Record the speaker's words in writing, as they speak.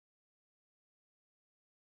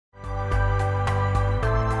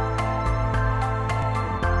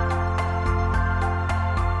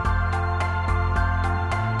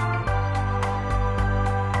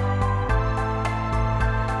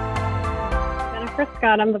Jennifer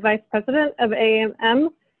Scott. I'm the Vice President of AAMM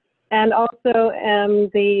and also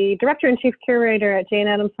am the Director and Chief Curator at Jane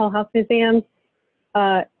Addams Hull-House Museum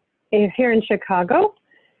here in Chicago.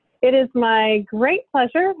 It is my great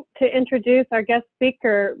pleasure to introduce our guest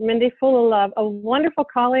speaker, Mindy Fullilove, a wonderful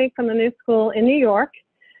colleague from the New School in New York.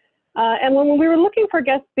 And when we were looking for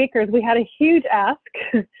guest speakers, we had a huge ask.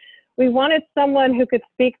 We wanted someone who could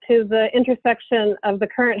speak to the intersection of the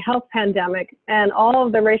current health pandemic and all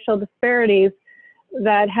of the racial disparities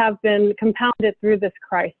that have been compounded through this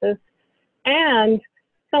crisis, and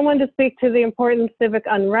someone to speak to the important civic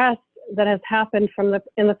unrest that has happened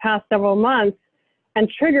in the past several months and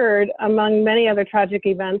triggered, among many other tragic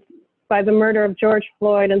events, by the murder of George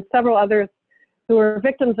Floyd and several others who were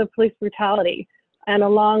victims of police brutality and a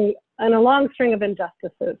long string of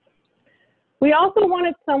injustices. We also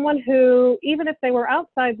wanted someone who, even if they were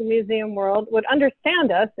outside the museum world, would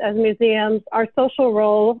understand us as museums, our social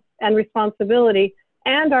role and responsibility,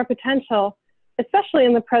 and our potential, especially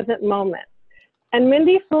in the present moment. And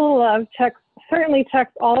Mindy Fullilove certainly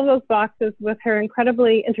checks all of those boxes with her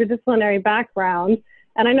incredibly interdisciplinary background.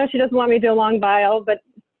 And I know she doesn't want me to do a long bio, but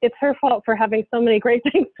it's her fault for having so many great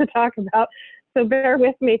things to talk about, so bear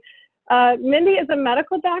with me. Mindy is a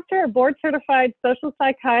medical doctor, a board-certified social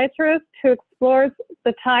psychiatrist who explores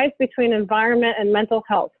the ties between environment and mental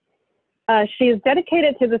health. She is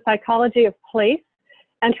dedicated to the psychology of place,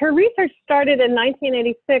 and her research started in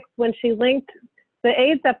 1986 when she linked the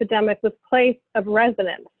AIDS epidemic with place of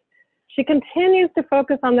residence. She continues to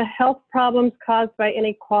focus on the health problems caused by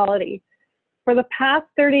inequality. For the past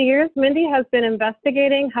 30 years, Mindy has been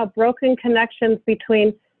investigating how broken connections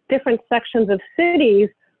between different sections of cities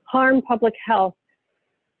harm public health,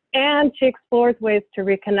 and she explores ways to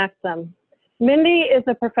reconnect them. Mindy is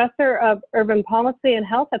a professor of urban policy and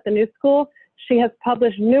health at the New School. She has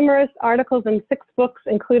published numerous articles in 6 books,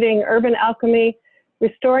 including Urban Alchemy,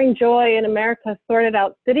 Restoring Joy in America's Sorted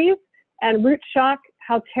Out Cities, and Root Shock,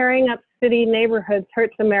 How Tearing Up City Neighborhoods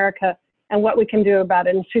Hurts America and What We Can Do About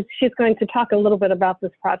it. And she's going to talk a little bit about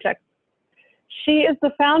this project. She is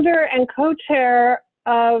the founder and co-chair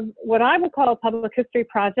of what I would call a public history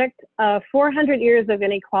project, 400 Years of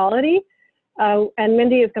Inequality. And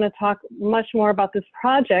Mindy is going to talk much more about this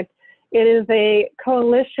project. It is a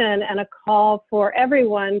coalition and a call for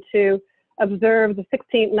everyone to observe the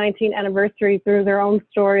 16th, 19th anniversary through their own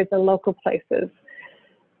stories and local places.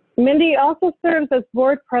 Mindy also serves as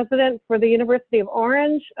board president for the University of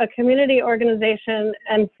Orange, a community organization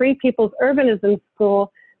and Free People's Urbanism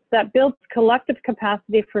School that builds collective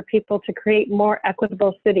capacity for people to create more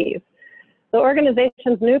equitable cities. The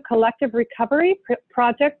organization's new Collective Recovery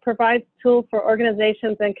project provides tools for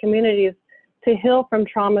organizations and communities to heal from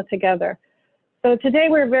trauma together. So today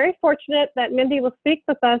we're very fortunate that Mindy will speak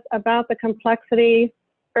with us about the complexity,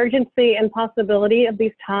 urgency, and possibility of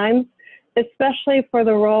these times, especially for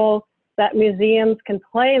the role that museums can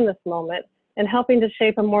play in this moment in helping to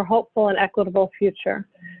shape a more hopeful and equitable future.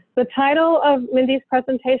 The title of Mindy's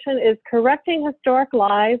presentation is Correcting Historic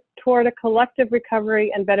Lies Toward a Collective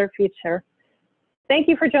Recovery and Better Future. Thank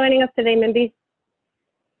you for joining us today, Mindy.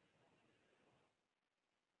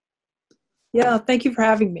 Yeah, thank you for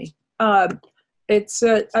having me. I've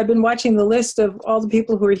been watching the list of all the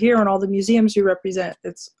people who are here and all the museums you represent.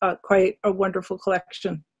 It's quite a wonderful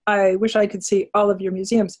collection. I wish I could see all of your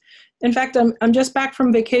museums. In fact, I'm just back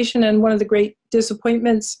from vacation, and one of the great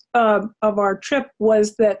disappointments of our trip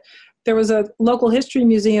was that there was a local history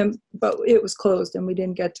museum, but it was closed and we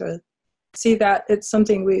didn't get to see that. It's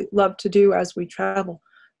something we love to do as we travel.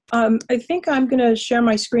 I think I'm going to share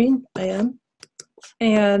my screen. I am.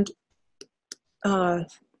 And I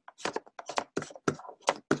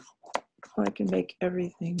can make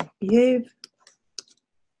everything behave.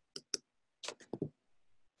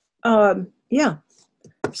 Yeah,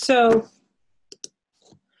 so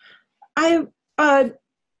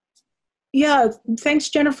yeah, thanks,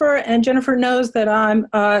 Jennifer. And Jennifer knows that I'm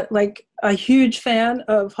like a huge fan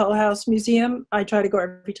of Hull-House Museum. I try to go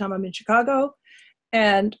every time I'm in Chicago.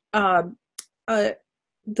 And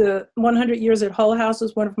the 100 Years at Hull-House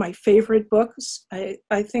is one of my favorite books. I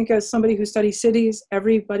think as somebody who studies cities,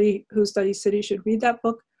 everybody who studies cities should read that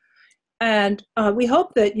book. And we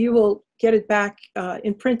hope that you will get it back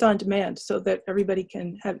in print on demand so that everybody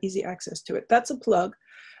can have easy access to it. That's a plug.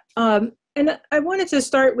 And I wanted to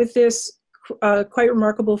start with this quite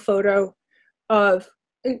remarkable photo of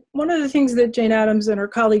one of the things that Jane Addams and her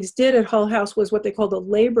colleagues did at Hull-House was what they called a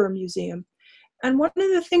labor museum. And one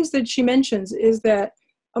of the things that she mentions is that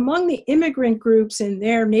among the immigrant groups in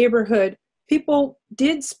their neighborhood, people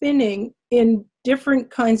did spinning in different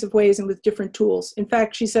kinds of ways and with different tools. In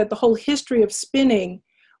fact, she said the whole history of spinning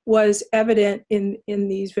was evident in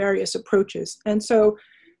these various approaches. And so,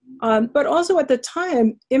 but also at the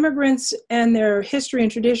time, immigrants and their history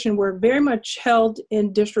and tradition were very much held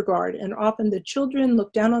in disregard. And often the children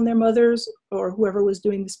looked down on their mothers or whoever was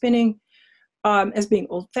doing the spinning as being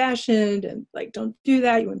old-fashioned and like, don't do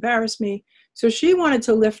that, you embarrass me. So she wanted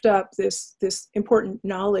to lift up this important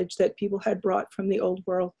knowledge that people had brought from the old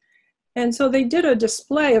world. And so they did a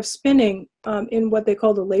display of spinning in what they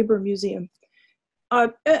call the Labor Museum. I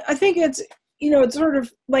think it's, it's sort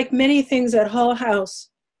of like many things at Hull House,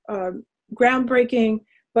 groundbreaking,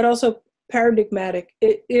 but also paradigmatic.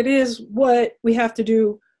 It is what we have to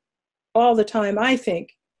do all the time, I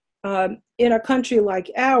think, in a country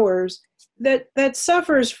like ours that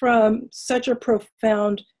suffers from such a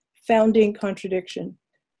profound founding contradiction.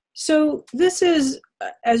 So this is,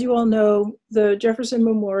 as you all know, the Jefferson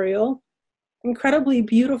Memorial, incredibly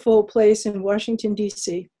beautiful place in Washington,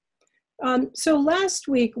 D.C. So last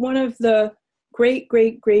week, one of the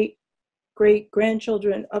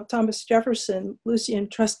great-great-great-great-grandchildren of Thomas Jefferson, Lucien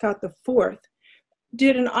Truscott IV,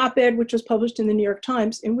 did an op-ed which was published in the New York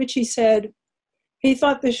Times, in which he said he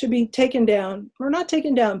thought this should be taken down, or not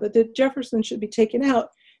taken down, but that Jefferson should be taken out,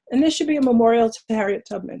 and this should be a memorial to Harriet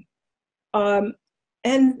Tubman. And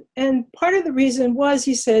part of the reason was,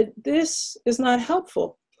 he said, this is not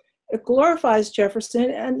helpful. It glorifies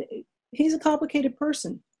Jefferson, and he's a complicated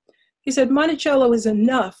person. He said Monticello is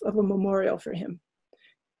enough of a memorial for him,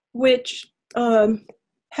 which,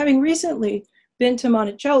 having recently been to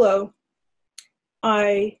Monticello,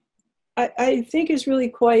 I think is really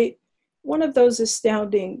quite one of those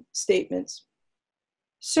astounding statements.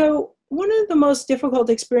 So one of the most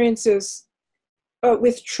difficult experiences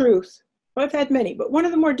with truth, well, I've had many, but one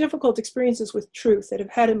of the more difficult experiences with truth that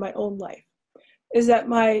I've had in my own life is that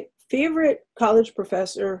my favorite college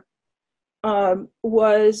professor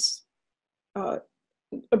abused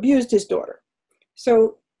his daughter.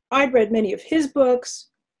 So I'd read many of his books,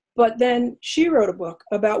 but then she wrote a book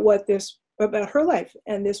about about her life,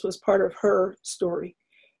 and this was part of her story.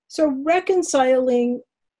 So reconciling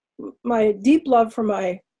my deep love for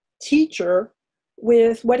my teacher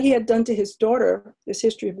with what he had done to his daughter, this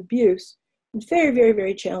history of abuse, was very, very,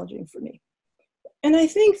 very challenging for me. And I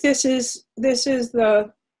think this is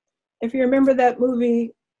the, if you remember that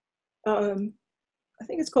movie, I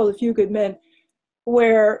think it's called A Few Good Men,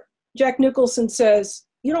 where Jack Nicholson says,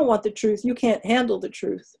 you don't want the truth, you can't handle the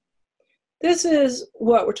truth. This is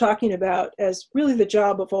what we're talking about as really the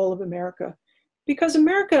job of all of America, because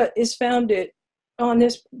America is founded on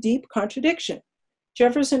this deep contradiction.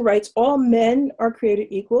 Jefferson writes, all men are created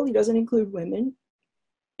equal. He doesn't include women.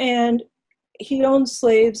 And he owns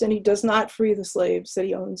slaves, and he does not free the slaves that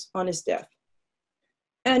he owns on his death.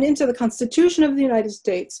 And into the Constitution of the United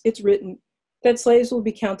States, it's written that slaves will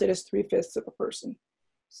be counted as 3/5 of a person.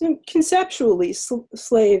 So conceptually,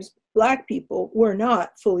 slaves, Black people, were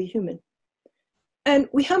not fully human. And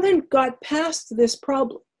we haven't got past this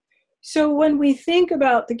problem. So when we think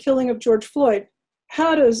about the killing of George Floyd,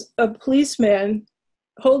 how does a policeman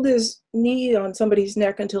hold his knee on somebody's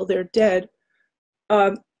neck until they're dead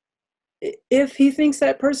if he thinks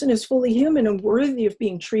that person is fully human and worthy of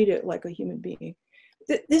being treated like a human being?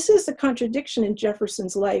 This is the contradiction in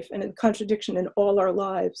Jefferson's life, and a contradiction in all our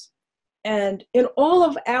lives, and in all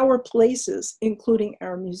of our places, including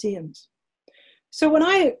our museums. So when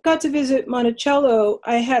I got to visit Monticello,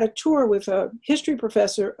 I had a tour with a history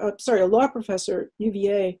professor, a law professor,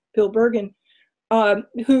 UVA, Bill Bergen,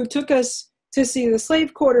 who took us to see the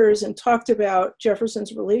slave quarters and talked about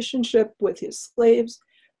Jefferson's relationship with his slaves.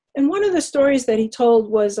 And one of the stories that he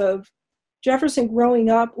told was of Jefferson growing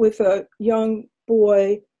up with a young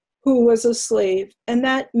boy who was a slave, and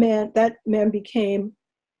that man became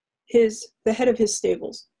the head of his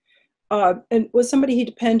stables, and was somebody he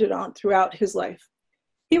depended on throughout his life.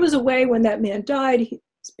 He was away when that man died.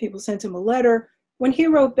 People sent him a letter. When he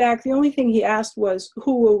wrote back, the only thing he asked was,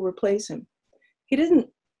 who will replace him? He didn't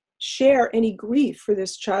share any grief for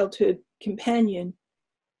this childhood companion.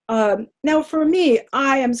 Now, for me,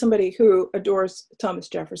 I am somebody who adores Thomas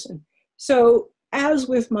Jefferson. So, as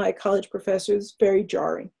with my college professors, very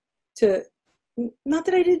jarring to, not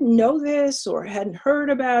that I didn't know this or hadn't heard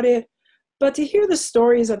about it, but to hear the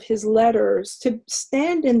stories of his letters, to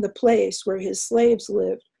stand in the place where his slaves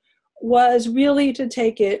lived, was really to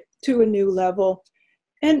take it to a new level.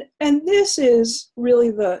 And this is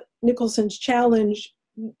really the Nicholson's challenge.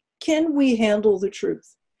 Can we handle the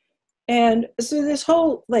truth? And so this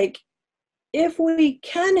whole, if we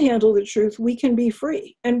can handle the truth, we can be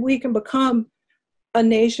free, and we can become a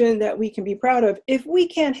nation that we can be proud of. If we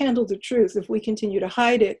can't handle the truth, if we continue to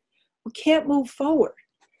hide it, we can't move forward.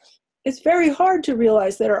 it's very hard to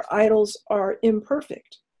realize that our idols are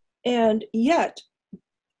imperfect, and yet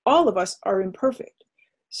all of us are imperfect.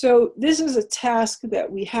 So this is a task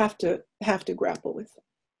that we have to grapple with.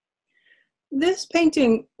 This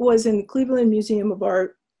painting was in the Cleveland Museum of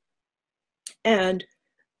Art, and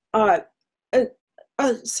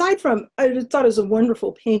aside from, I thought it was a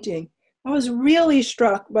wonderful painting, I was really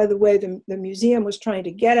struck by the way the museum was trying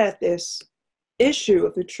to get at this issue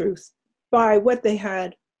of the truth by what they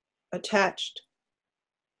had attached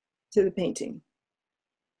to the painting.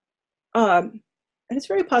 And it's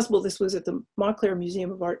very possible this was at the Montclair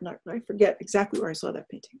Museum of Art, and I forget exactly where I saw that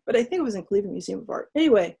painting, but I think it was in Cleveland Museum of Art.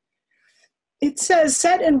 Anyway, it says,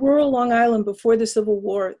 set in rural Long Island before the Civil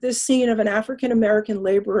War, this scene of an African-American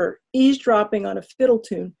laborer eavesdropping on a fiddle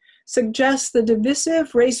tune suggests the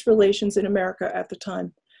divisive race relations in America at the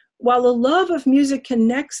time. While the love of music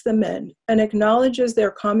connects the men and acknowledges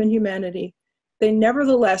their common humanity, they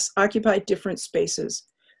nevertheless occupy different spaces.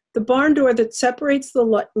 The barn door that separates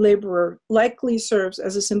the laborer likely serves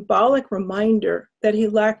as a symbolic reminder that he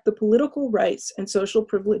lacked the political rights and social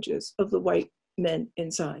privileges of the white men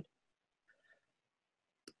inside.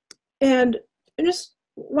 And I just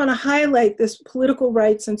want to highlight this political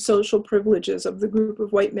rights and social privileges of the group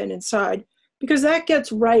of white men inside, because that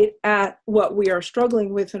gets right at what we are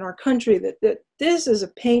struggling with in our country, that this is a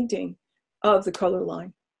painting of the color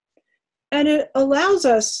line. And it allows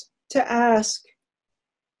us to ask,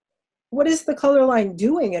 what is the color line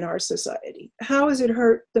doing in our society? How has it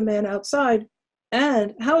hurt the men outside?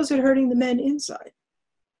 And how is it hurting the men inside?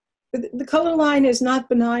 The color line is not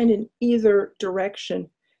benign in either direction.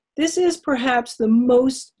 This is perhaps the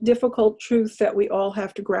most difficult truth that we all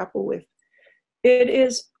have to grapple with. It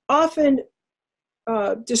is often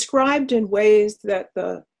described in ways that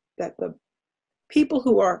the people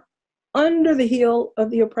who are under the heel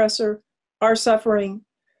of the oppressor are suffering.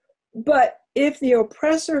 But if the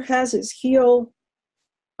oppressor has his heel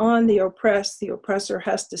on the oppressed, the oppressor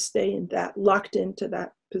has to stay in that, locked into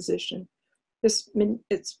that position. It's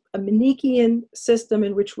a Manichaean system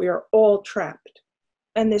in which we are all trapped.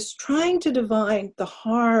 And this trying to divine the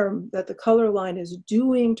harm that the color line is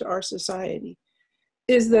doing to our society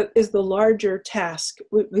is the larger task.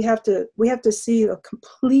 We have to see the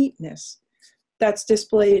completeness that's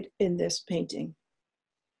displayed in this painting.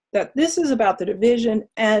 That this is about the division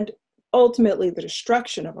and ultimately the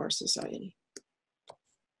destruction of our society.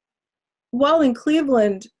 While in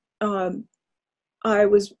Cleveland, I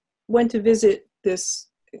went to visit this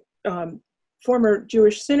former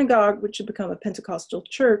Jewish synagogue, which had become a Pentecostal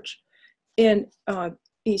church in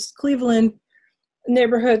East Cleveland, a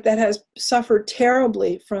neighborhood that has suffered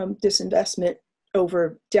terribly from disinvestment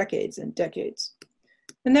over decades and decades.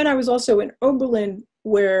 And then I was also in Oberlin,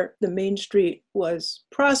 where the main street was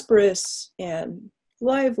prosperous and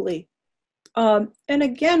lively. And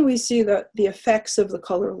again, we see the effects of the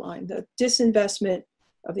color line, the disinvestment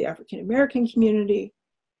of the African-American community,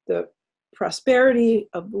 the prosperity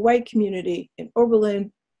of the white community in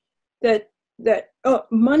Oberlin, that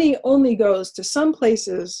money only goes to some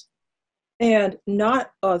places and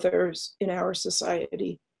not others in our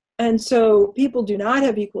society. And so people do not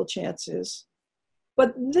have equal chances,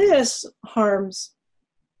 but this harms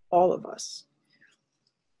all of us.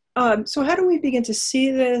 So how do we begin to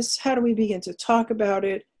see this? How do we begin to talk about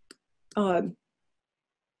it?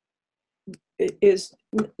 It is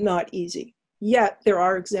not easy, yet there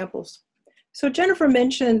are examples. So Jennifer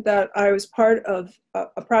mentioned that I was part of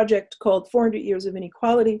a project called 400 Years of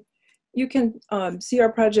Inequality. You can see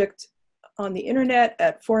our project on the internet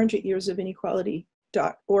at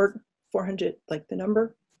 400yearsofinequality.org, 400 like the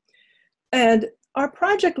number. And our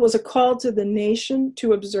project was a call to the nation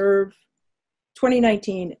to observe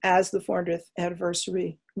 2019 as the 400th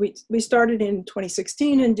anniversary. We started in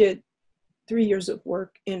 2016 and did 3 years of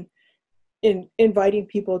work in inviting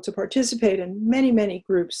people to participate in many, many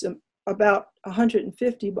groups, about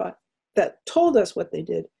 150 that told us what they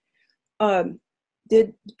did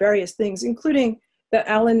various things, including the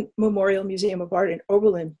Allen Memorial Museum of Art in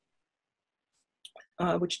Oberlin,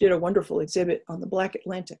 which did a wonderful exhibit on the Black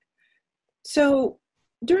Atlantic. So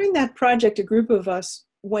during that project, a group of us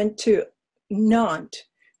went to Nantes,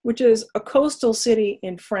 which is a coastal city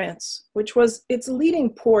in France, which was its leading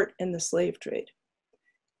port in the slave trade.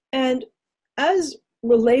 And as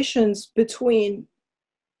relations between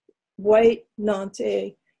white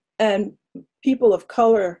Nantais and people of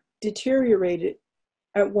color deteriorated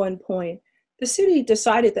at one point, the city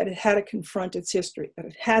decided that it had to confront its history, that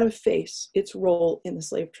it had to face its role in the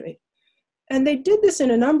slave trade. And they did this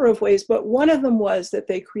in a number of ways, but one of them was that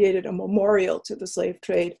they created a memorial to the slave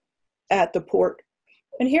trade at the port.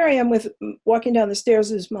 And here I am walking down the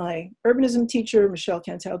stairs is my urbanism teacher, Michelle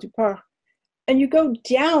Cantal-Dupart. And you go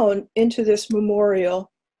down into this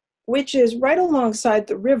memorial, which is right alongside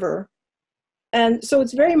the river. And so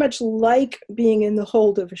it's very much like being in the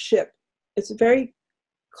hold of a ship. It's very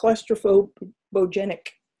claustrophobic,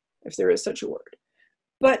 if there is such a word.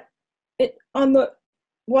 But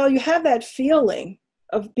while you have that feeling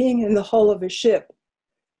of being in the hull of a ship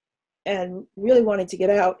and really wanting to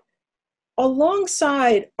get out,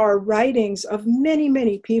 alongside are writings of many,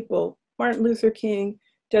 many people, Martin Luther King,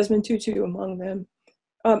 Desmond Tutu among them,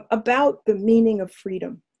 about the meaning of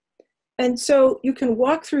freedom. And so you can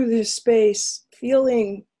walk through this space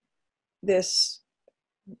feeling the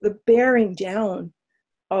bearing down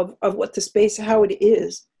of what the space, how it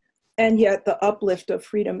is, and yet the uplift of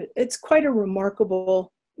freedom. It's quite a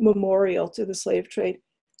remarkable memorial to the slave trade.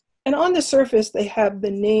 And on the surface, they have the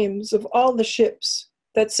names of all the ships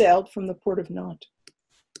that sailed from the port of Nantes.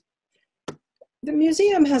 The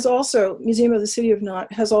museum Museum of the City of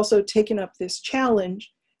Nantes has also taken up this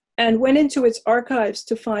challenge and went into its archives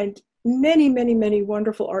to find many, many, many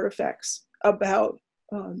wonderful artifacts about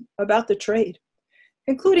the trade,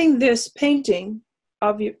 including this painting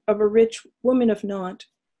of a rich woman of Nantes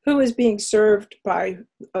who is being served by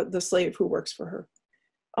the slave who works for her.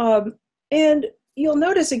 And you'll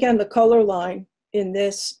notice again the color line in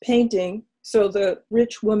this painting. So the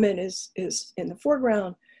rich woman is in the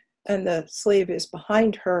foreground and the slave is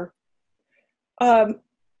behind her.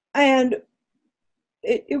 And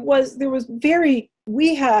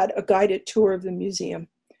we had a guided tour of the museum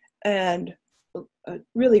and a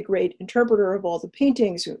really great interpreter of all the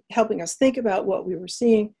paintings, helping us think about what we were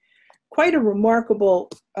seeing. Quite a remarkable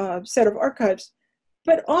set of archives.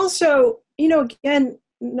 But also, again,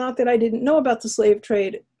 not that I didn't know about the slave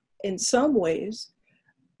trade in some ways,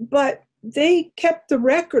 but they kept the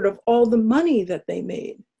record of all the money that they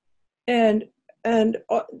made. And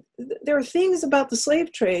there are things about the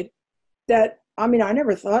slave trade that, I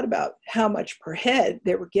never thought about how much per head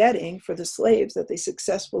they were getting for the slaves that they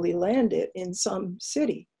successfully landed in some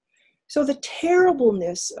city. So the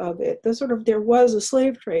terribleness of it, there was a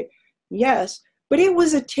slave trade, yes, but it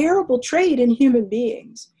was a terrible trade in human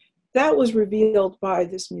beings. That was revealed by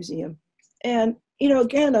this museum. And,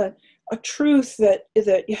 again, a truth that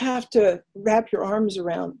you have to wrap your arms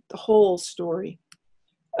around the whole story.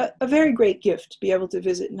 A very great gift to be able to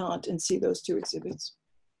visit Nantes and see those two exhibits.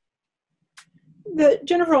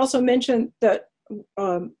 Jennifer also mentioned that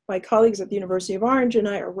my colleagues at the University of Orange and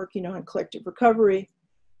I are working on collective recovery.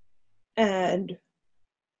 And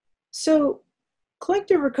so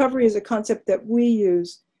collective recovery is a concept that we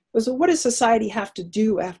use. So what does society have to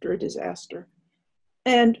do after a disaster?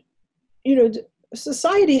 And,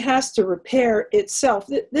 society has to repair itself.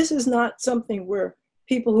 This is not something where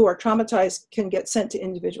people who are traumatized can get sent to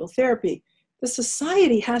individual therapy. The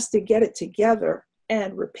society has to get it together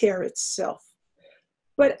and repair itself.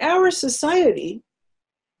 But our society,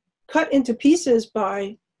 cut into pieces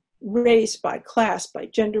by race, by class, by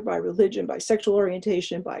gender, by religion, by sexual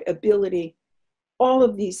orientation, by ability, all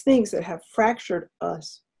of these things that have fractured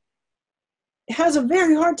us, has a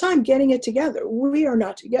very hard time getting it together. We are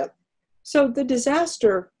not together. So the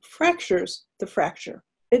disaster fractures the fracture.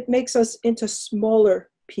 It makes us into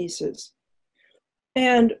smaller pieces.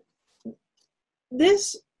 And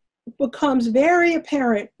this becomes very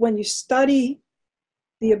apparent when you study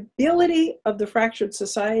the ability of the fractured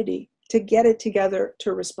society to get it together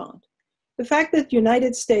to respond. The fact that the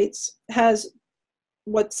United States has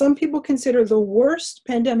what some people consider the worst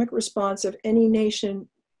pandemic response of any nation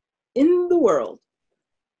in the world,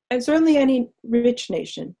 and certainly any rich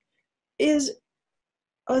nation, is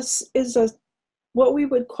what we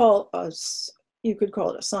would call you could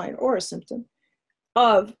call it a sign or a symptom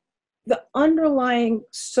of the underlying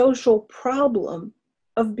social problem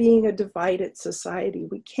of being a divided society.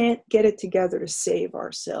 We can't get it together to save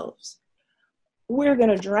ourselves. We're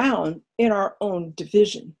going to drown in our own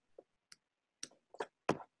division.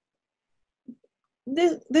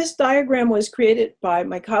 This diagram was created by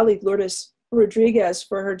my colleague Lourdes Rodriguez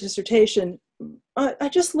for her dissertation. I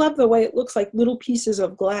just love the way it looks like little pieces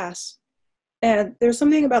of glass. And there's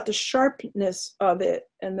something about the sharpness of it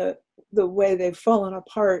and the way they've fallen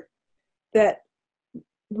apart that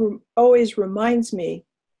always reminds me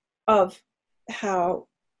of how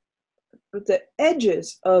the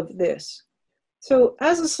edges of this. So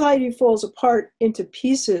as a society falls apart into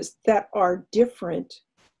pieces that are different,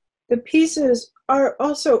 the pieces are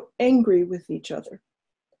also angry with each other.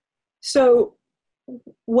 So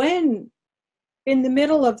when in the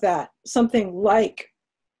middle of that, something like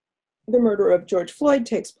the murder of George Floyd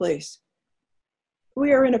takes place,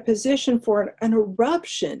 we are in a position for an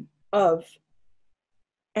eruption of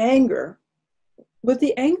anger, but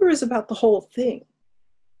the anger is about the whole thing.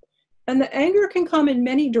 And the anger can come in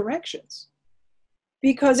many directions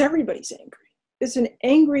because everybody's angry. It's an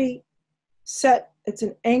angry set, it's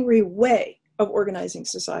an angry way of organizing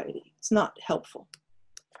society. It's not helpful.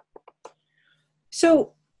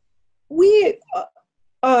 So we,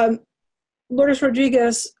 Lourdes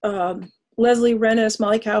Rodriguez, Leslie Rennes,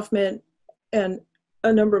 Molly Kaufman, and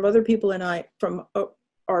a number of other people and I from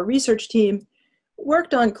our research team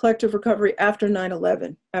worked on collective recovery after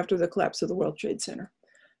 9/11, after the collapse of the World Trade Center.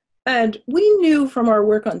 And we knew from our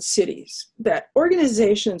work on cities that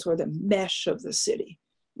organizations were the mesh of the city,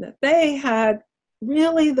 that they had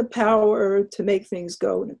really the power to make things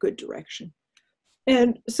go in a good direction.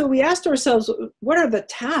 And so we asked ourselves, what are the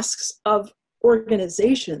tasks of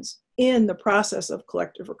organizations in the process of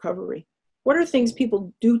collective recovery? What are things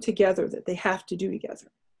people do together that they have to do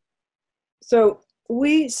together? So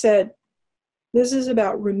we said, this is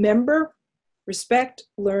about remember, respect,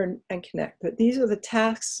 learn, and connect. That these are the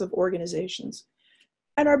tasks of organizations.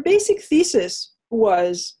 And our basic thesis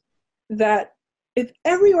was that if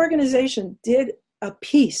every organization did a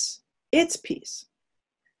piece, its piece,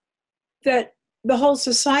 that the whole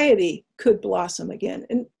society could blossom again.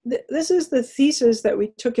 And this is the thesis that we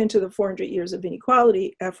took into the 400 Years of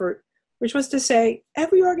Inequality effort, which was to say,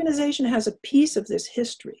 every organization has a piece of this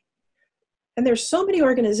history. And there's so many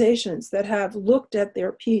organizations that have looked at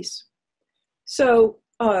their piece. So,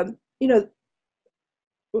 there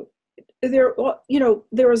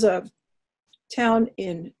was a town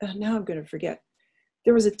in, now I'm going to forget,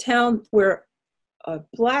 there was a town where a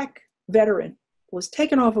Black veteran was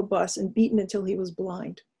taken off a bus and beaten until he was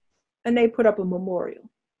blind. And they put up a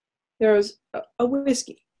memorial. There was a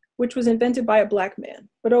whiskey, which was invented by a Black man,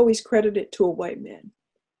 but always credited to a white man,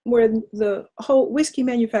 where the whole whiskey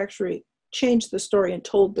manufacturer changed the story and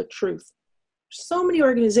told the truth. So many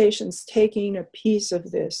organizations taking a piece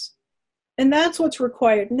of this. And that's what's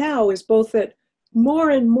required now, is both that more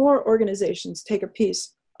and more organizations take a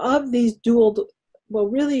piece of these dual, well,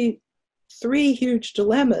 really three huge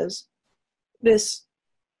dilemmas. This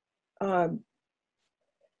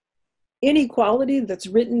inequality that's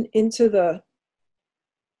written into the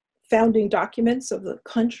founding documents of the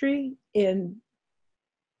country in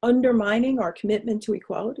undermining our commitment to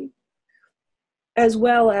equality, as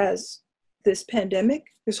well as this pandemic,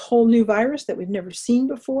 this whole new virus that we've never seen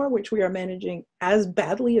before, which we are managing as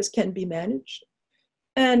badly as can be managed,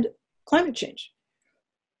 and climate change.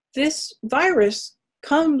 This virus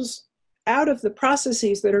comes out of the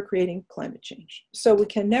processes that are creating climate change. So we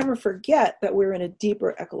can never forget that we're in a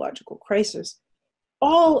deeper ecological crisis.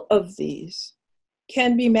 All of these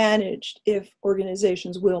can be managed if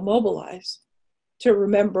organizations will mobilize to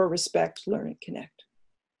remember, respect, learn, and connect.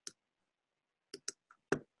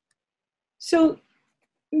 So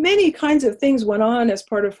many kinds of things went on as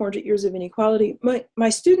part of 400 Years of Inequality. My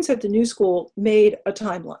students at the New School made a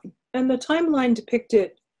timeline, and the timeline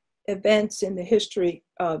depicted events in the history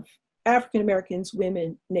of African Americans,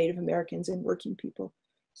 women, Native Americans, and working people,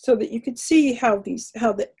 so that you could see how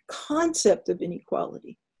the concept of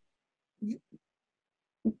inequality,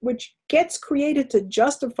 which gets created to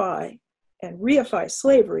justify and reify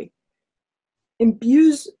slavery,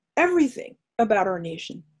 imbues everything about our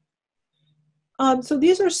nation. So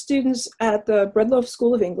these are students at the Breadloaf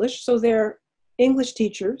School of English. So they're English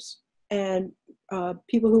teachers and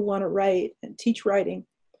people who want to write and teach writing.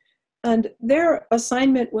 And their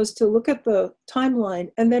assignment was to look at the timeline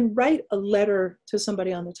and then write a letter to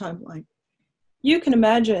somebody on the timeline. You can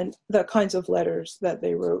imagine the kinds of letters that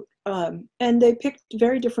they wrote. And they picked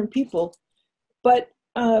very different people. But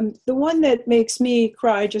the one that makes me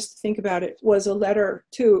cry just to think about it was a letter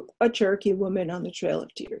to a Cherokee woman on the Trail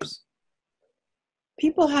of Tears.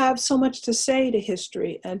 People have so much to say to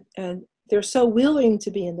history, and they're so willing to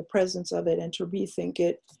be in the presence of it and to rethink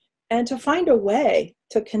it and to find a way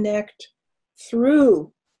to connect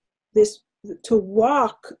through this, to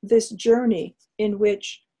walk this journey in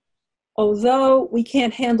which, although we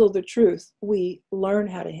can't handle the truth, we learn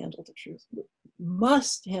how to handle the truth. We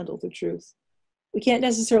must handle the truth. We can't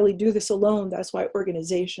necessarily do this alone. That's why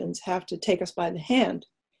organizations have to take us by the hand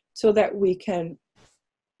so that we can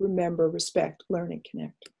remember, respect, learn, and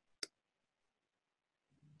connect.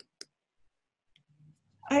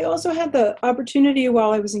 I also had the opportunity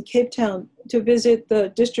while I was in Cape Town to visit the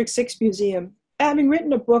District 6 Museum. Having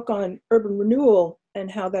written a book on urban renewal and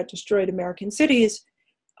how that destroyed American cities,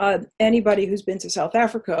 anybody who's been to South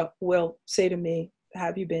Africa will say to me,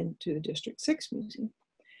 have you been to the District 6 Museum?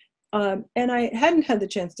 And I hadn't had the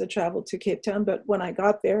chance to travel to Cape Town, but when I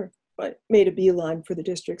got there, made a beeline for the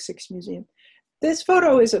District 6 Museum. This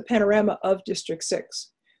photo is a panorama of District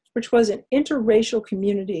 6, which was an interracial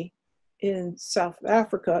community in South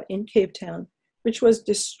Africa, in Cape Town, which was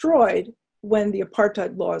destroyed when the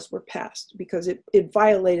apartheid laws were passed because it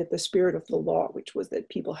violated the spirit of the law, which was that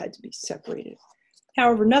people had to be separated.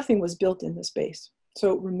 However, nothing was built in the space,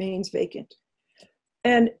 so it remains vacant.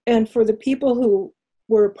 And for the people who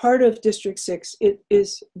were a part of District 6, it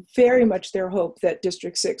is very much their hope that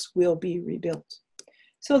District 6 will be rebuilt.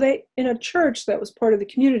 So they, in a church that was part of the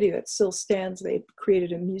community that still stands, they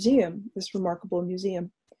created a museum, this remarkable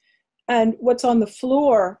museum. And what's on the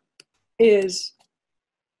floor is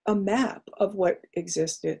a map of what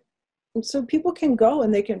existed. And so people can go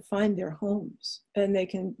and they can find their homes and they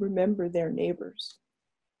can remember their neighbors.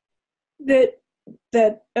 This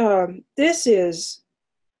is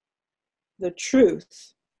the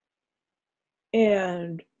truth.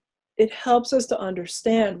 And it helps us to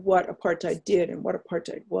understand what apartheid did and what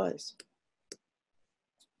apartheid was.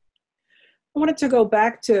 I wanted to go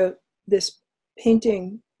back to this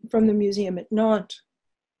painting from the museum at Nantes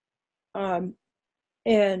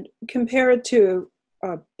and compare it to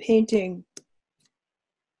a painting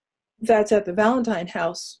that's at the Valentine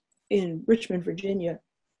House in Richmond, Virginia,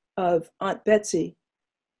 of Aunt Betsy.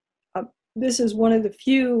 This is one of the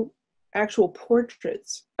few actual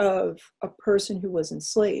portraits of a person who was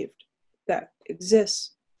enslaved that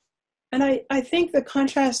exists. And I think the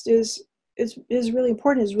contrast is really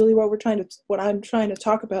important, is really what I'm trying to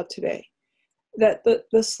talk about today. That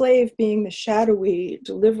the slave being the shadowy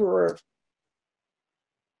deliverer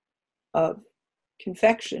of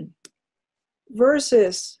confection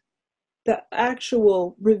versus the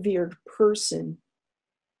actual revered person.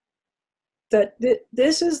 That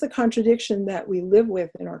this is the contradiction that we live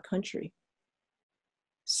with in our country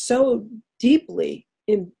so deeply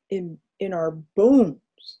in our bones,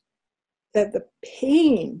 that the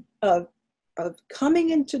pain of coming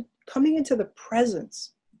into the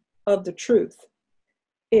presence of the truth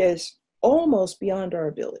is almost beyond our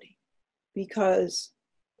ability, because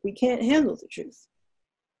we can't handle the truth.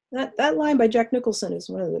 That line by Jack Nicholson is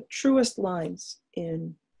one of the truest lines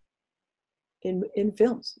in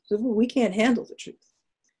films. We can't handle the truth.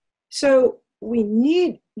 So we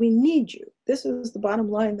need you. This is the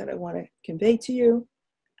bottom line that I want to convey to you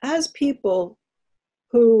as people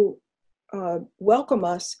who welcome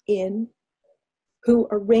us in, who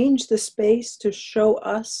arrange the space to show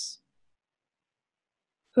us,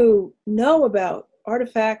 who know about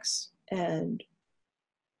artifacts and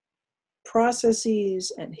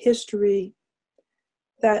processes and history,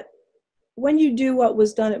 that when you do what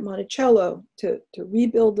was done at Monticello to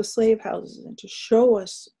rebuild the slave houses and to show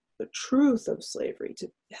us the truth of slavery, to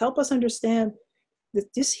help us understand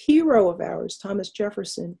that this hero of ours, Thomas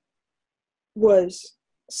Jefferson, was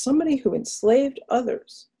somebody who enslaved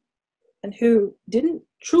others and who didn't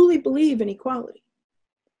truly believe in equality,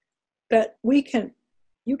 that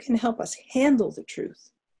you can help us handle the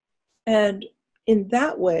truth. And in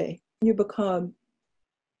that way, you become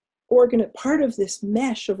part of this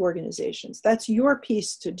mesh of organizations. That's your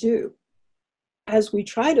piece to do. As we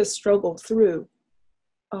try to struggle through,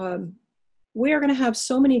 we are going to have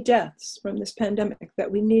so many deaths from this pandemic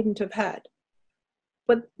that we needn't have had.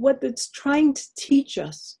 But what it's trying to teach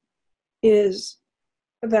us is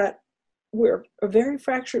that we're a very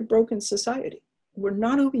fractured, broken society. We're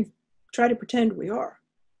not who we try to pretend we are.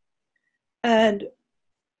 And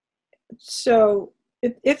so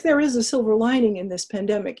if there is a silver lining in this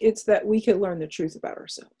pandemic, it's that we can learn the truth about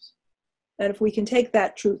ourselves. And if we can take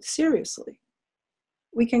that truth seriously,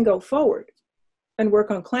 we can go forward and work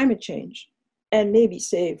on climate change and maybe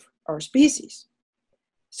save our species.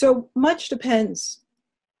 So much depends,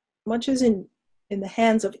 much is in the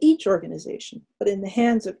hands of each organization, but in the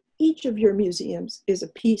hands of each of your museums is a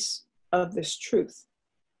piece of this truth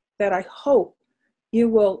that I hope you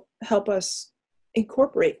will help us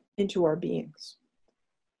incorporate into our beings.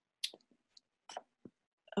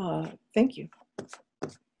 Thank you.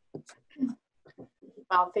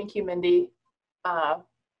 Wow, thank you, Mindy.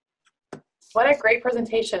 What a great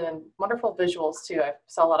presentation and wonderful visuals too. I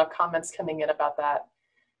saw a lot of comments coming in about that.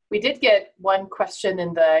 We did get one question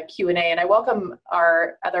in the Q&A, and I welcome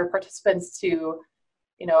our other participants to,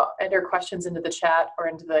 enter questions into the chat or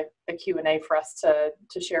into the Q&A for us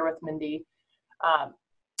to share with Mindy.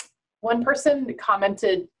 One person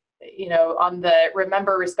commented, on the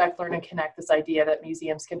remember, respect, learn, and connect, this idea that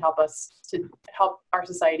museums can help us to help our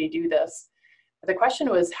society do this. The question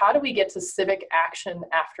was, how do we get to civic action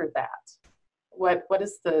after that? What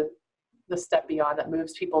is the step beyond that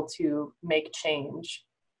moves people to make change?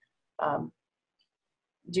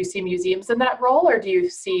 do you see museums in that role, or do you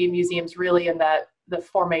see museums really in that, the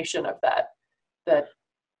formation of that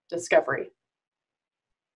discovery?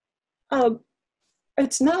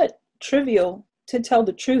 It's not trivial to tell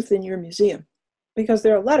the truth in your museum, because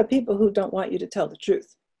there are a lot of people who don't want you to tell the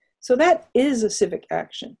truth. So that is a civic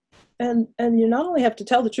action. And you not only have to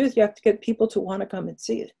tell the truth, you have to get people to want to come and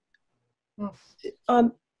see it.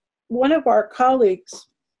 One of our colleagues,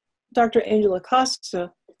 Dr. Angel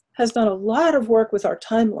Acosta, has done a lot of work with our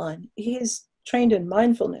timeline. He's trained in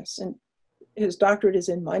mindfulness, and his doctorate is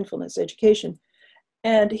in mindfulness education.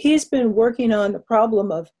 And he's been working on the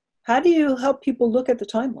problem of how do you help people look at the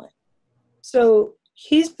timeline? So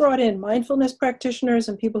he's brought in mindfulness practitioners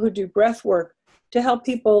and people who do breath work to help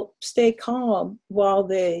people stay calm while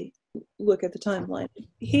they look at the timeline.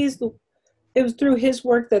 It was through his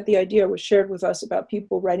work that the idea was shared with us about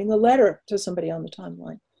people writing a letter to somebody on the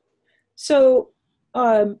timeline. So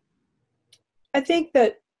I think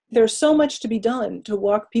that there's so much to be done to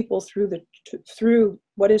walk people through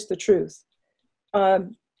what is the truth,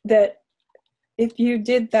 that if you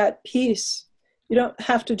did that piece, you don't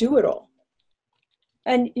have to do it all.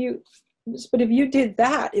 But if you did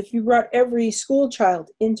that, if you brought every school child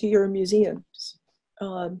into your museums,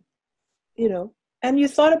 and you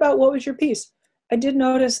thought about what was your piece. I did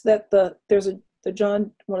notice that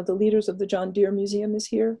one of the leaders of the John Deere Museum is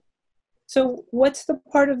here. So what's the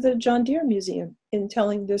part of the John Deere Museum in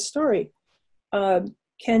telling this story?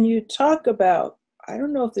 Can you talk about, I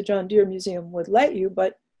don't know if the John Deere Museum would let you,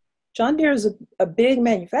 but John Deere is a big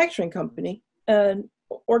manufacturing company, and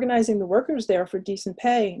organizing the workers there for decent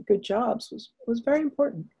pay and good jobs was very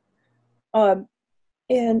important.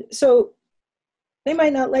 And so they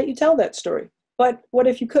might not let you tell that story, but what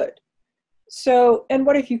if you could? So, and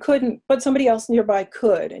what if you couldn't, but somebody else nearby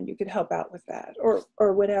could, and you could help out with that,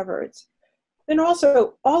 or whatever. And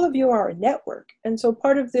also, all of you are a network. And so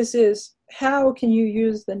part of this is, how can you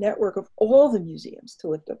use the network of all the museums to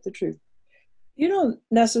lift up the truth? You don't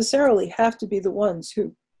necessarily have to be the ones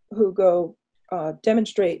who go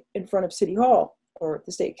demonstrate in front of City Hall or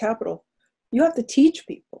the state capitol. You have to teach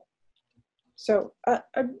people. So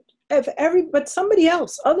but somebody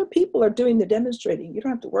else, other people are doing the demonstrating. You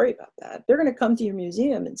don't have to worry about that. They're going to come to your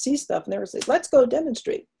museum and see stuff, and they're going to say, let's go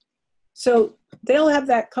demonstrate. So they'll have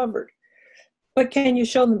that covered. But can you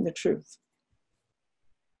show them the truth?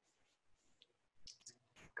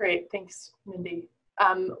 Great, thanks, Mindy.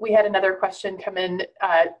 We had another question come in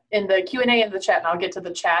the Q&A in the chat, and I'll get to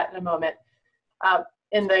the chat in a moment.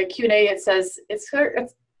 In the Q&A, it says, it's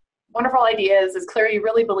wonderful ideas. It's clear you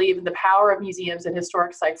really believe in the power of museums and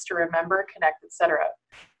historic sites to remember, connect, etc.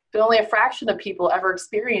 But only a fraction of people ever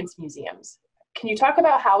experience museums. Can you talk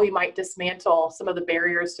about how we might dismantle some of the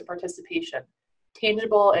barriers to participation,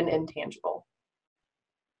 tangible and intangible?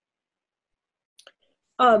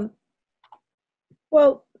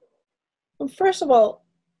 Well, first of all,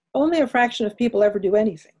 only a fraction of people ever do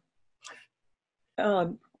anything.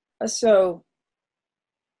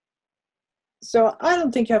 So I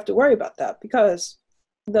don't think you have to worry about that, because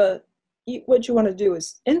what you want to do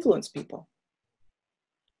is influence people.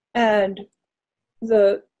 And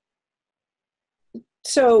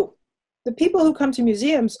so the people who come to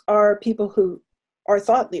museums are people who are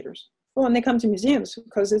thought leaders. Well, and they come to museums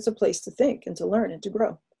because it's a place to think and to learn and to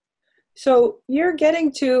grow. So you're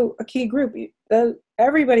getting to a key group.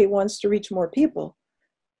 Everybody wants to reach more people,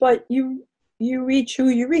 but you reach who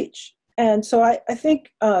you reach. And so I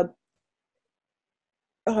think one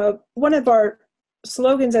of our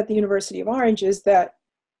slogans at the University of Orange is that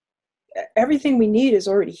everything we need is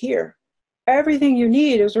already here. Everything you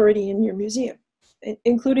need is already in your museum,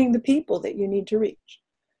 including the people that you need to reach.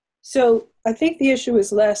 So I think the issue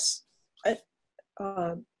is less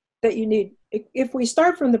that you need. If we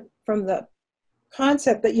start from the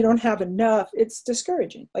concept that you don't have enough, it's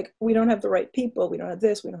discouraging. Like, we don't have the right people, we don't have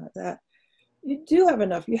this, we don't have that. You do have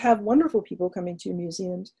enough. You have wonderful people coming to your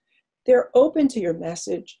museums. They're open to your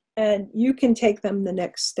message, and you can take them the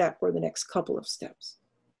next step or the next couple of steps.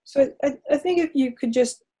 So I think if you could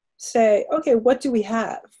just say, okay, what do we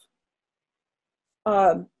have?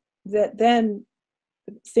 That then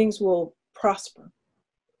things will prosper.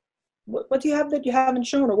 What do you have that you haven't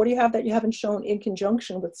shown, or what do you have that you haven't shown in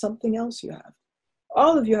conjunction with something else you have?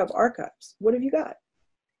 All of you have archives. What have you got?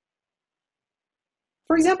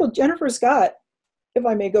 For example, Jennifer Scott, if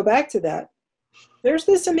I may go back to that, there's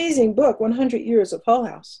this amazing book, 100 Years of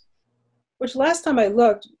Hull-House, which last time I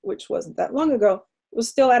looked, which wasn't that long ago, was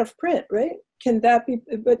still out of print, right? Can that be,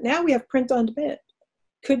 but now we have print on demand.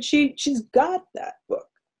 She's got that book.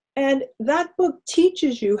 And that book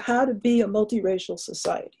teaches you how to be a multiracial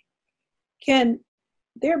society. Can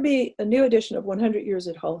there be a new edition of 100 Years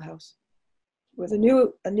at Hull House with a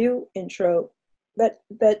new intro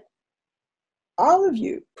that all of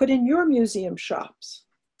you put in your museum shops.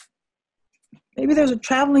 Maybe there's a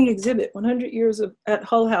traveling exhibit, 100 Years at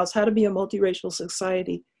Hull House, How to Be a Multiracial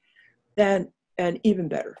Society, and even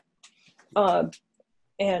better.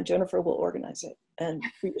 And Jennifer will organize it and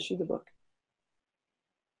reissue the book.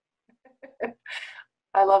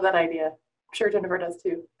 I love that idea. I'm sure Jennifer does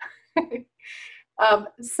too.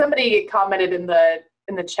 Somebody commented in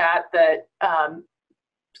the chat that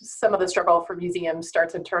some of the struggle for museums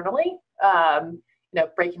starts internally.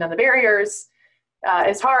 Breaking down the barriers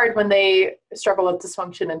is hard when they struggle with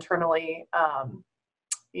dysfunction internally. And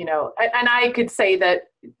I could say that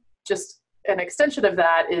just an extension of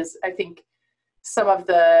that is, I think, some of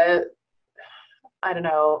the,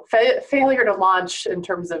 failure to launch in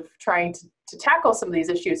terms of trying to tackle some of these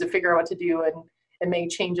issues and figure out what to do and make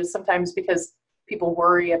changes, sometimes because people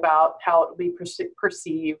worry about how it will be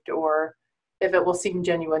perceived or if it will seem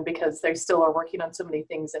genuine, because they still are working on so many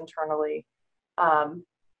things internally.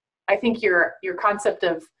 I think your concept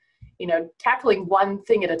of, tackling one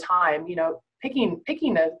thing at a time,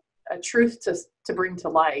 picking a truth to bring to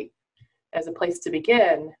light as a place to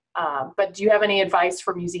begin. But do you have any advice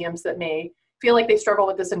for museums that may feel like they struggle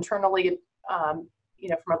with this internally, from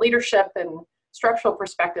a leadership and structural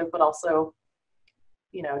perspective, but also,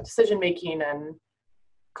 decision-making and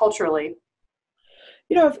culturally?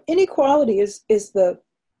 If inequality is the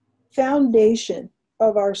foundation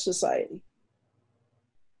of our society,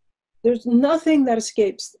 there's nothing that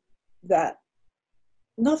escapes that.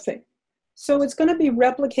 Nothing. So it's going to be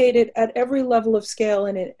replicated at every level of scale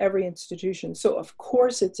and in every institution. So of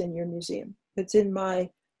course it's in your museum. It's in my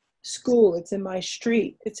school. It's in my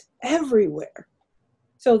street. It's everywhere.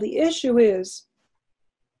 So the issue is,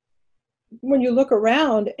 when you look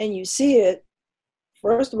around and you see it,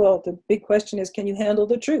 first of all, the big question is, can you handle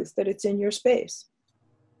the truth that it's in your space?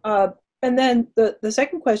 And then the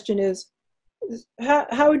second question is,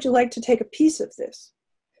 how would you like to take a piece of this?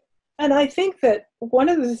 And I think that one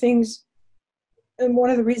of the things, and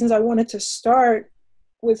one of the reasons I wanted to start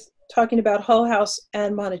with talking about Hull House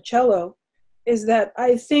and Monticello, is that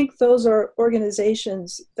I think those are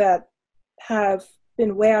organizations that have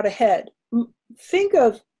been way out ahead. Think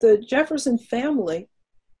of the Jefferson family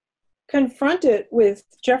confronted with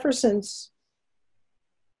Jefferson's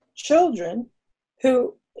children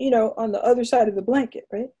who, on the other side of the blanket,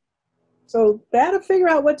 right? So they had to figure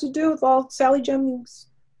out what to do with all Sally Jennings'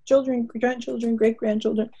 children, grandchildren,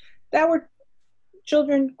 great-grandchildren. That were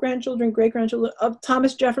children, grandchildren, great-grandchildren of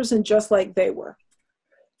Thomas Jefferson, just like they were.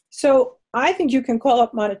 So I think you can call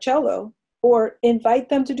up Monticello or invite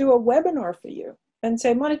them to do a webinar for you and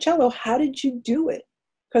say, Monticello, how did you do it?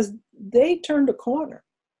 Because they turned a corner.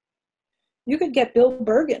 You could get Bill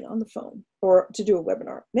Bergen on the phone or to do a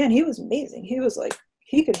webinar. Man, he was amazing. He was like,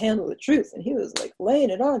 he could handle the truth, and he was like laying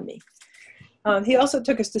it on me. He also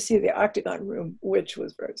took us to see the Octagon Room, which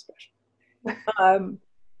was very special.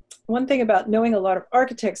 One thing about knowing a lot of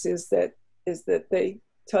architects is that they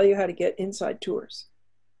tell you how to get inside tours.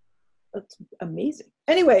 That's amazing.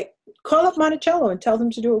 Anyway, call up Monticello and tell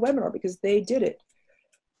them to do a webinar, because they did it.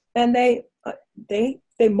 And they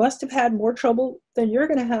must have had more trouble than you're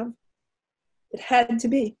going to have. It had to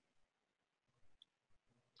be.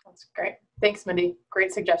 That's great. Thanks, Mindy.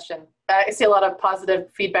 Great suggestion. I see a lot of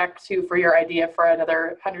positive feedback too for your idea for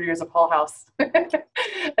another 100 Years of Hull House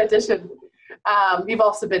edition. You've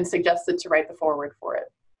also been suggested to write the foreword for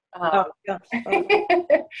it. My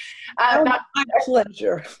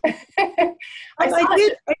pleasure.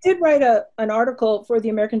 I did write an article for the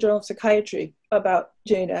American Journal of Psychiatry about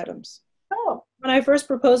Jane Addams. Oh. When I first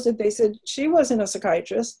proposed it, they said she wasn't a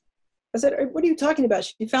psychiatrist. I said, what are you talking about?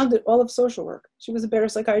 She founded all of social work. She was a better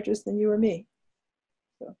psychiatrist than you or me.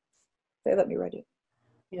 So they let me write it.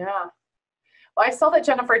 Yeah. Well, I saw that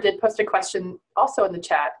Jennifer did post a question also in the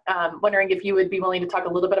chat, wondering if you would be willing to talk a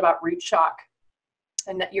little bit about root shock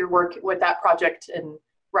and that your work with that project and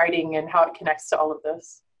writing and how it connects to all of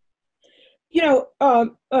this.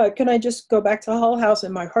 Can I just go back to Hull House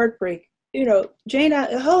and my heartbreak?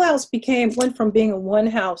 Hull House went from being a one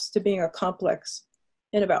house to being a complex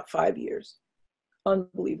in about 5 years.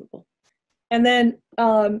 Unbelievable. And then,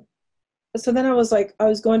 so then I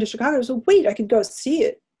was going to Chicago. So wait, I could go see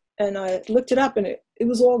it. And I looked it up, and it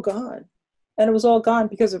was all gone. And it was all gone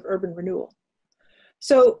because of urban renewal.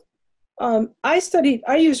 So I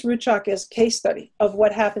used root shock as case study of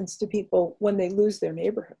what happens to people when they lose their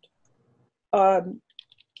neighborhood.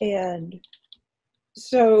 And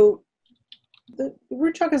so the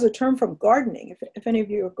root shock is a term from gardening, if any of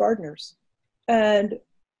you are gardeners. And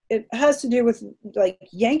it has to do with like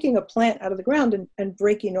yanking a plant out of the ground and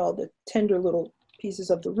breaking all the tender little pieces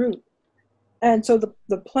of the root. And so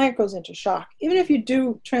the plant goes into shock. Even if you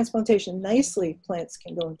do transplantation nicely, plants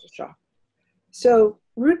can go into shock. So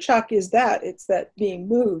root shock is that. It's that being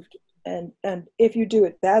moved. And if you do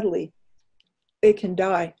it badly, it can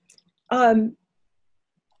die. I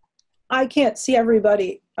can't see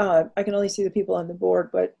everybody. I can only see the people on the board.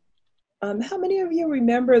 But how many of you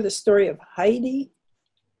remember the story of Heidi?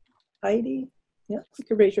 Heidi? Yeah, you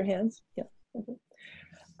can raise your hands. Yeah. Okay.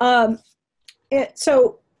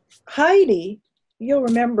 So Heidi, you'll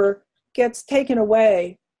remember, gets taken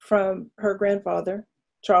away from her grandfather.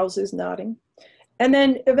 Charles is nodding. And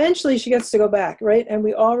then eventually she gets to go back, right? And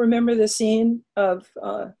we all remember the scene of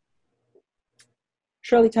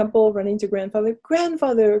Shirley Temple running to grandfather,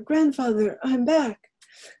 grandfather, I'm back.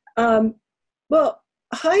 Well,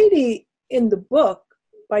 Heidi in the book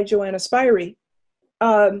by Joanna Spyri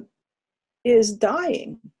is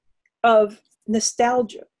dying of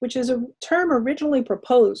nostalgia, which is a term originally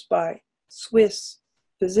proposed by Swiss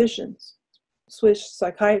physicians, Swiss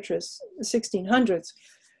psychiatrists in the 1600s,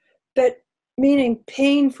 that meaning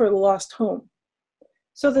pain for the lost home.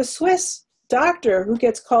 So the Swiss doctor who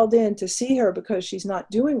gets called in to see her because she's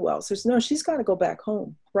not doing well says, no, she's got to go back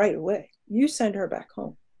home right away. You send her back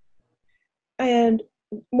home. And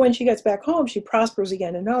when she gets back home, she prospers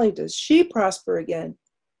again. And not only does she prosper again,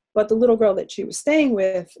 but the little girl that she was staying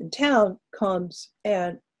with in town comes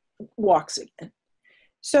and walks again.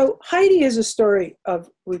 So Heidi is a story of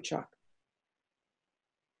root shock.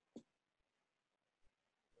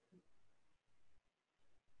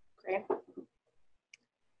 Great.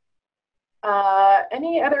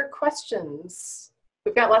 Any other questions?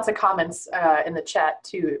 We've got lots of comments in the chat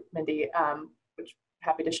too, Mindy, which I'm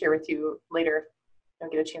happy to share with you later if you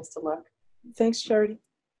don't get a chance to look. Thanks, Charity.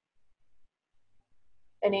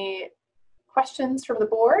 Any questions from the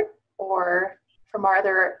board or from our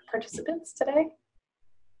other participants today?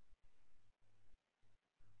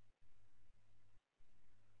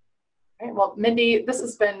 All right, well, Mindy, this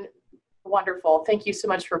has been wonderful. Thank you so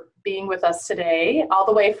much for being with us today, all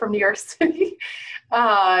the way from New York City,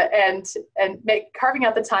 and carving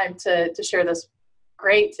out the time to share this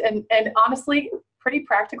great and honestly pretty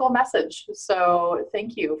practical message. So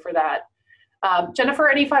thank you for that. Jennifer,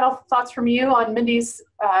 any final thoughts from you on Mindy's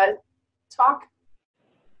talk?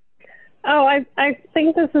 Oh, I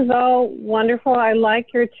think this is all wonderful. I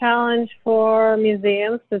like your challenge for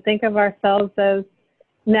museums to think of ourselves as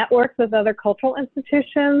networks with other cultural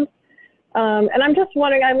institutions. And I'm just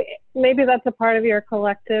wondering, maybe that's a part of your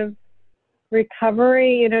collective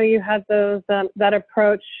recovery. You know, you had those, that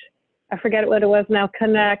approach, I forget what it was now,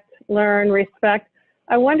 connect, learn, respect.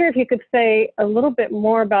 I wonder if you could say a little bit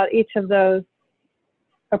more about each of those.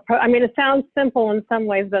 I mean, it sounds simple in some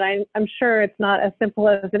ways, but I'm sure it's not as simple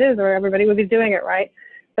as it is, or everybody would be doing it right.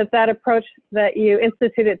 But that approach that you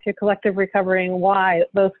instituted to collective recovery and why,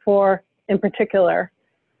 those four in particular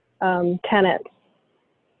tenets.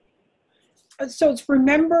 So it's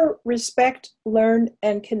remember, respect, learn,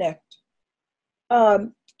 and connect.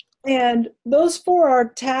 And those four are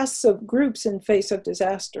tasks of groups in face of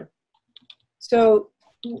disaster. So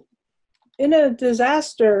in a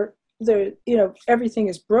disaster, everything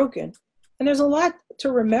is broken. And there's a lot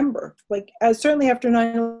to remember. Like, certainly after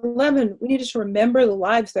 9/11, we needed to remember the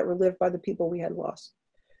lives that were lived by the people we had lost.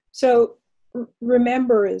 So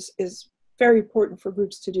remember is very important for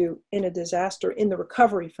groups to do in a disaster, in the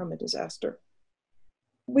recovery from a disaster.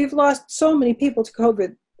 We've lost so many people to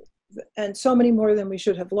COVID, and so many more than we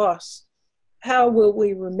should have lost. How will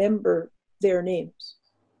we remember their names?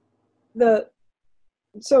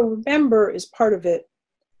 So remember is part of it.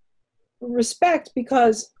 Respect,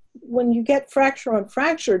 because when you get fracture on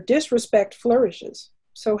fracture, disrespect flourishes.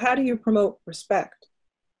 So how do you promote respect?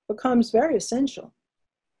 Becomes very essential.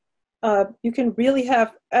 You can really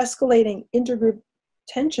have escalating intergroup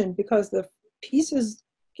tension because the pieces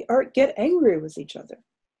get angry with each other.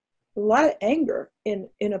 A lot of anger in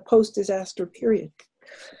a post-disaster period.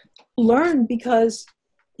 Learn, because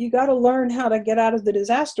you got to learn how to get out of the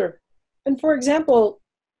disaster. And for example,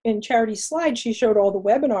 in Charity's slide, she showed all the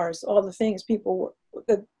webinars, all the things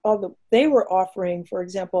they were offering, for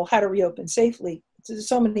example, how to reopen safely. There's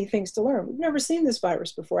so many things to learn. We've never seen this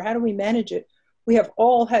virus before. How do we manage it? We have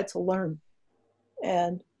all had to learn.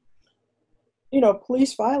 And,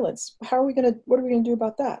 police violence, what are we going to do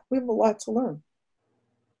about that? We have a lot to learn.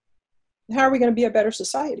 How are we going to be a better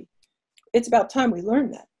society? It's about time we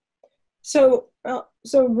learn that. So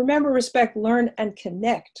remember, respect, learn, and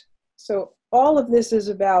connect. So all of this is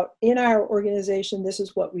about, in our organization, this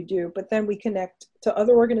is what we do, but then we connect to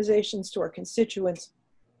other organizations, to our constituents,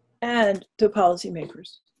 and to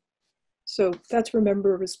policymakers. So that's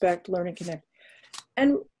Remember, Respect, Learn, and Connect.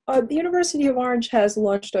 And the University of Orange has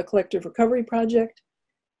launched a collective recovery project,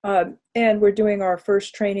 and we're doing our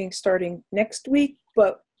first training starting next week.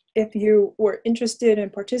 But if you were interested in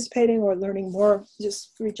participating or learning more,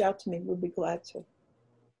 just reach out to me. We'll be glad to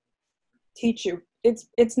teach you.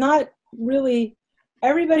 It's not really,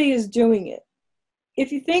 everybody is doing it.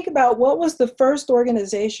 If you think about what was the first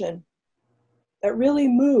organization that really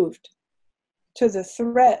moved to the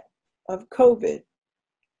threat of COVID,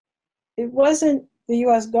 it wasn't the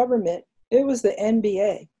US government, it was the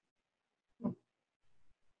NBA.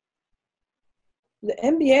 The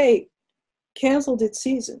NBA canceled its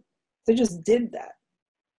season. They just did that.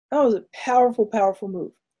 That was a powerful, powerful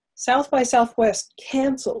move. South by Southwest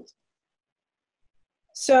canceled.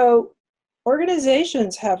 So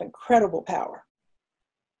organizations have incredible power.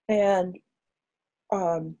 And,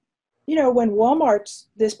 you know, when Walmart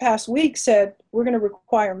this past week said, we're going to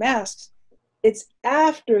require masks, it's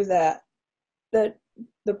after that that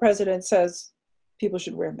the president says people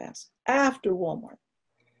should wear masks, after Walmart.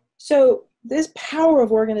 So this power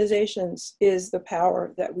of organizations is the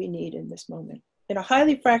power that we need in this moment. In a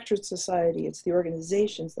highly fractured society, it's the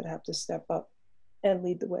organizations that have to step up and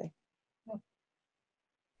lead the way.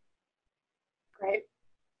 Great.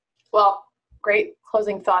 Well, great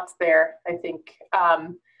closing thoughts there, I think.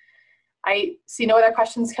 I see no other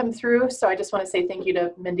questions come through, so I just want to say thank you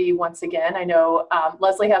to Mindy once again. I know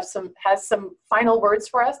Leslie has some final words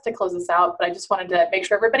for us to close us out, but I just wanted to make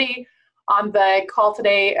sure everybody on the call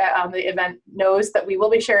today, on the event, knows that we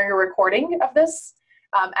will be sharing a recording of this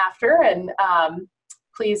after, and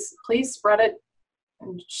please spread it,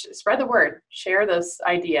 and spread the word. Share this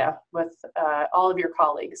idea with all of your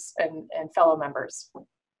colleagues and fellow members.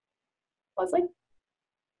 Leslie?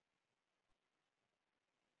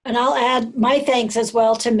 And I'll add my thanks as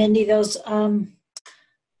well to Mindy. Those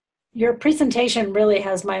your presentation really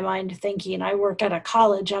has my mind thinking. I work at a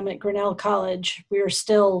college. I'm at Grinnell College. We're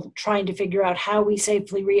still trying to figure out how we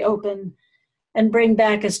safely reopen and bring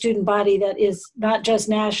back a student body that is not just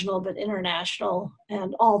national, but international,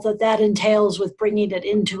 and all that entails with bringing it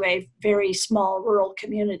into a very small rural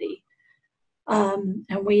community. And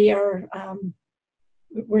we're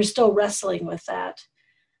still wrestling with that.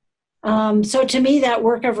 So to me, that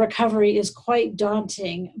work of recovery is quite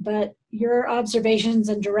daunting, but your observations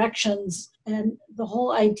and directions and the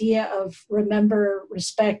whole idea of remember,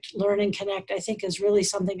 respect, learn, and connect, I think is really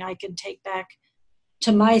something I can take back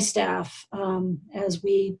to my staff as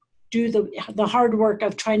we do the hard work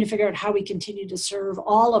of trying to figure out how we continue to serve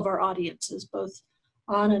all of our audiences, both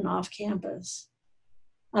on and off campus.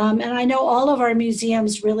 And I know all of our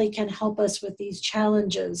museums really can help us with these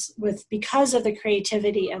challenges because of the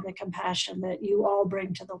creativity and the compassion that you all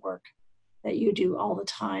bring to the work that you do all the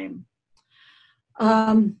time.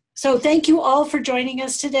 So thank you all for joining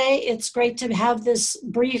us today. It's great to have this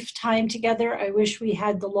brief time together. I wish we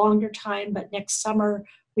had the longer time, but next summer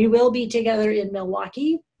we will be together in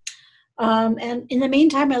Milwaukee. And in the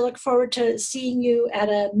meantime, I look forward to seeing you at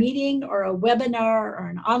a meeting or a webinar or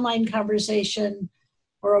an online conversation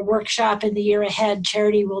or a workshop in the year ahead.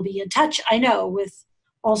 Charity will be in touch, I know, with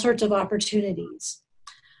all sorts of opportunities.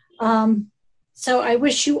 So I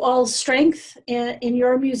wish you all strength in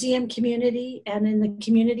your museum community and in the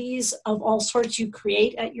communities of all sorts you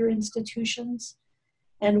create at your institutions.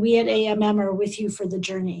 And we at AMM are with you for the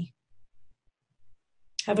journey.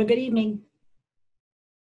 Have a good evening.